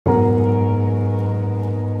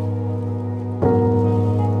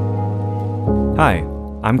Hi,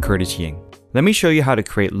 I'm Curtis Ying. Let me show you how to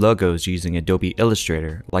create logos using Adobe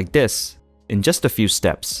Illustrator like this in just a few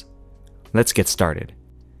steps. Let's get started.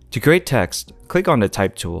 To create text, click on the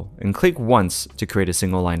Type tool and click once to create a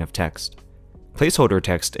single line of text. Placeholder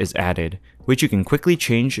text is added, which you can quickly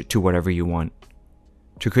change to whatever you want.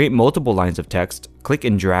 To create multiple lines of text, click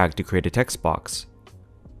and drag to create a text box.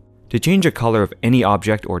 To change the color of any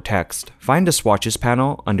object or text, find the Swatches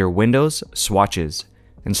panel under Windows, Swatches,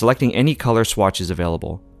 and selecting any color swatches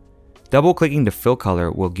available. Double-clicking the fill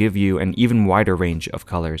color will give you an even wider range of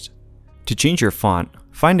colors. To change your font,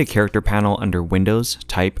 find the Character panel under Windows,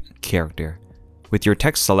 Type, Character. With your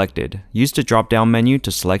text selected, use the drop-down menu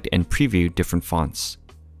to select and preview different fonts.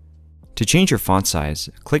 To change your font size,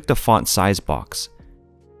 click the Font Size box,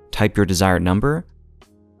 type your desired number,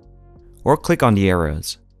 or click on the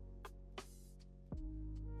arrows.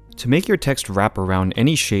 To make your text wrap around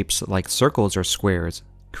any shapes like circles or squares,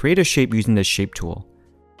 create a shape using the Shape tool.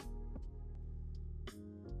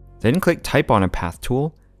 Then click Type on a Path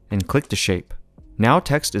tool and click the shape. Now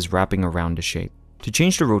text is wrapping around the shape. To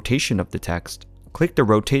change the rotation of the text, click the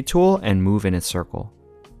Rotate tool and move in a circle.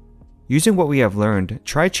 Using what we have learned,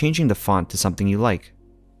 try changing the font to something you like.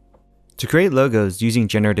 To create logos using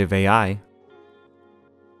Generative AI,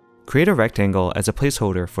 create a rectangle as a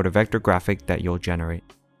placeholder for the vector graphic that you'll generate.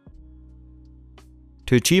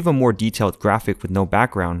 To achieve a more detailed graphic with no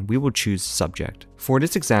background, we will choose Subject. For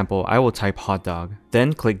this example, I will type hot dog,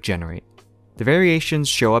 then click Generate. The variations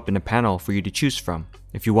show up in a panel for you to choose from.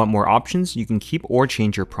 If you want more options, you can keep or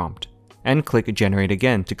change your prompt, and click Generate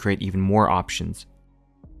again to create even more options.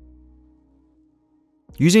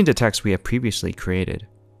 Using the text we have previously created,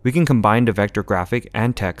 we can combine the vector graphic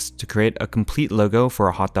and text to create a complete logo for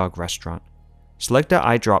a hot dog restaurant. Select the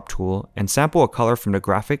eyedrop tool and sample a color from the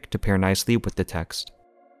graphic to pair nicely with the text.